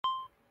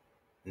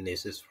And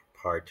this is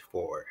part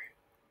 4.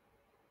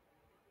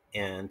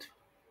 And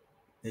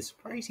the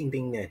surprising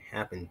thing that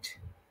happened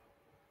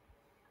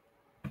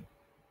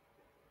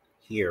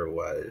here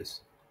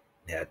was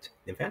that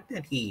the fact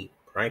that he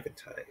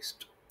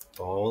privatized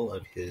all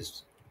of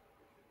his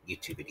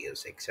YouTube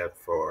videos except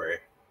for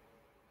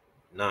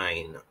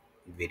 9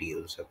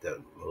 videos of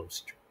the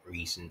most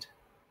recent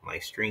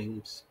live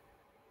streams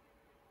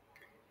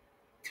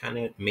kind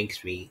of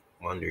makes me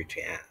wonder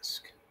to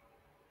ask,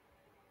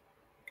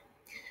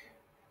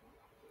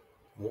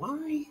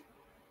 why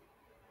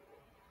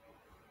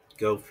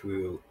go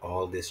through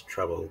all this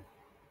trouble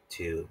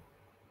to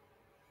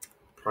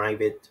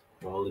private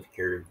all of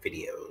your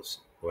videos?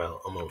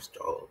 Well, almost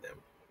all of them.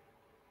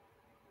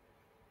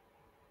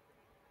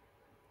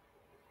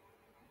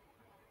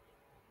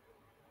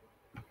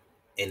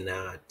 And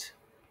not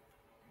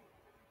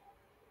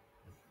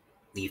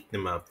leave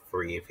them up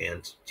for your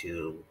fans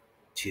to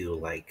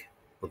like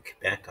look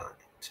back on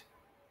it.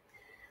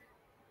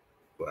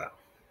 Well,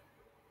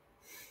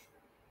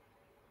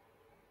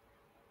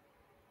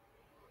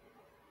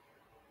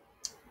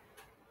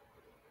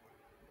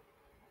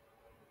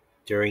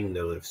 during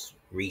those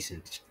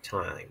recent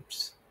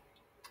times,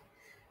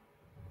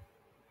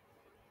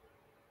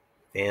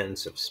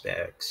 fans of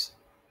Sphex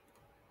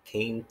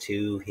came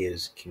to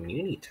his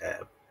community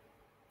tab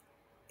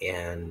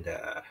and,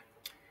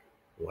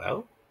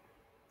 well,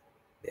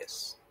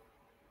 this.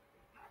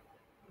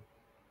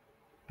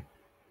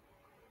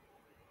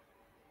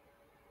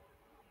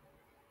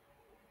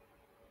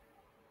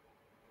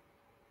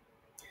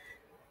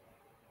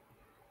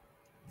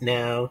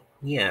 Now,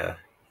 yeah,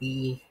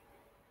 he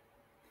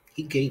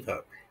gave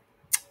up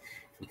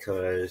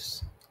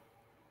because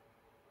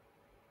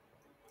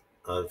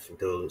of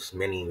those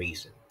many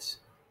reasons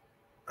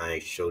I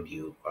showed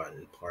you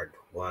on part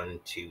 1,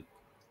 2,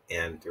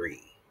 and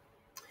 3.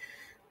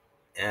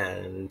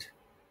 And,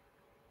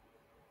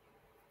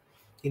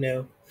 you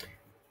know,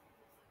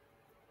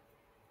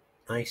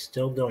 I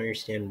still don't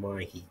understand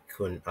why he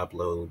couldn't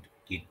upload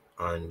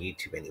on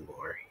YouTube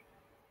anymore.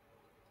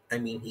 I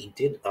mean, he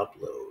did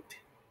upload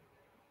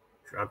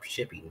drop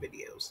shipping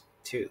videos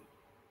too.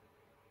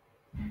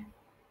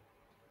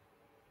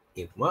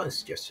 It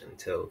was just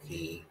until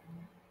he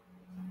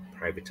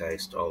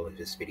privatized all of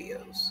his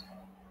videos.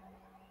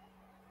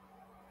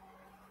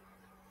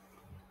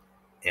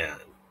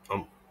 And,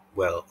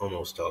 well,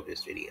 almost all of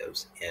his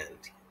videos, and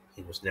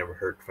he was never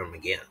heard from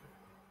again.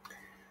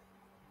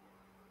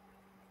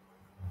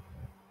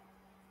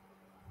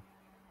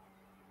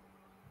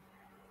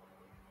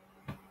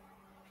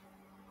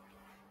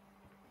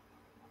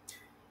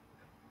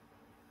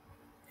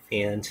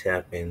 Fans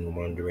have been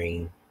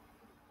wondering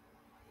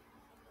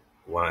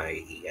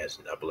why he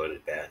hasn't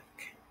uploaded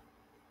back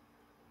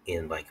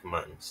in like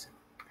months.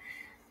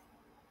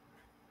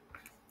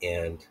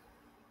 And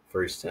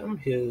for some of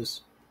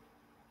his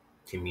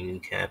community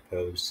tab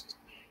posts,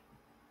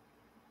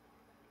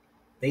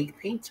 they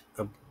paint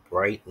a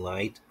bright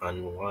light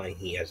on why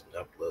he hasn't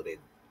uploaded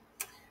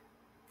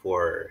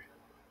for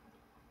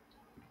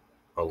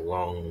a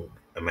long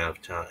amount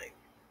of time.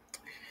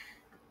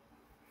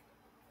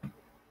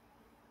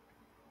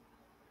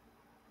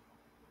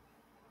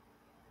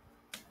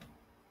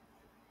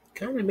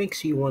 Kind of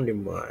makes you wonder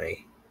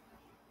why.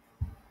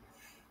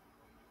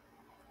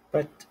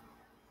 But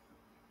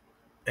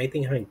I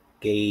think I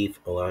gave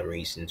a lot of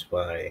reasons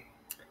why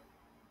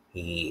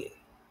he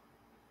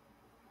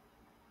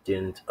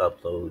didn't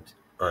upload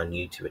on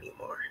YouTube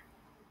anymore.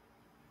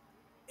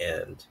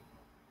 And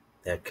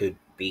that could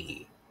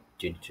be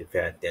due to the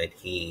fact that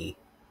he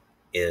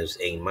is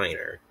a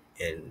minor,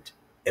 and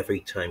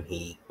every time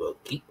he will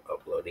keep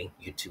uploading,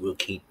 YouTube will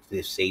keep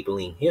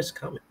disabling his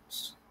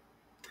comments,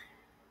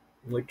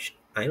 which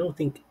I don't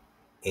think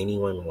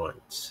anyone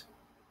wants.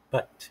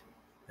 But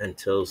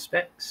until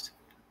Sphex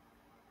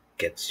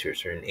gets to a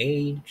certain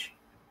age,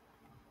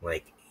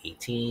 like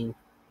 18,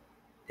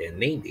 then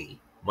maybe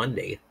one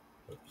day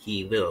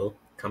he will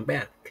come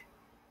back.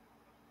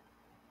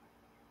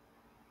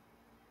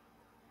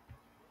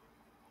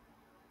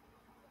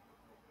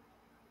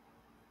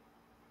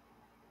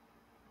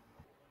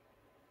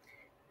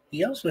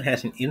 He also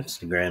has an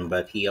Instagram,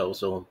 but he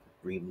also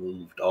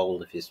removed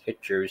all of his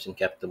pictures and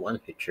kept the one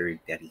picture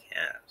that he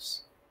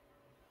has,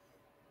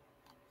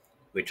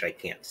 which I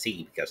can't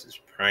see because it's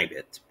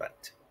private,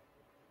 but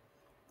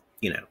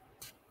you know.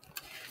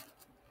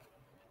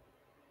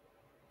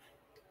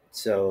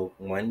 So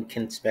when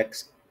can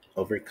Specs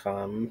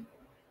overcome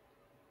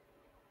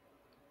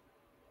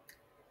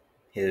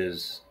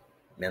his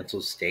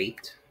mental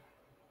state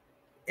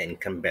and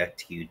come back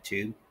to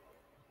YouTube?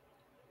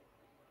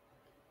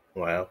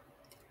 Well,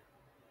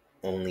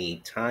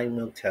 only time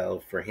will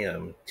tell for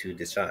him to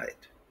decide.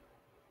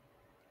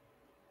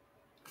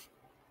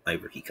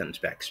 Either he comes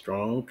back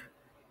strong,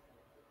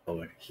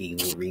 or he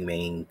will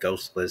remain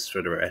ghostless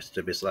for the rest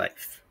of his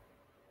life.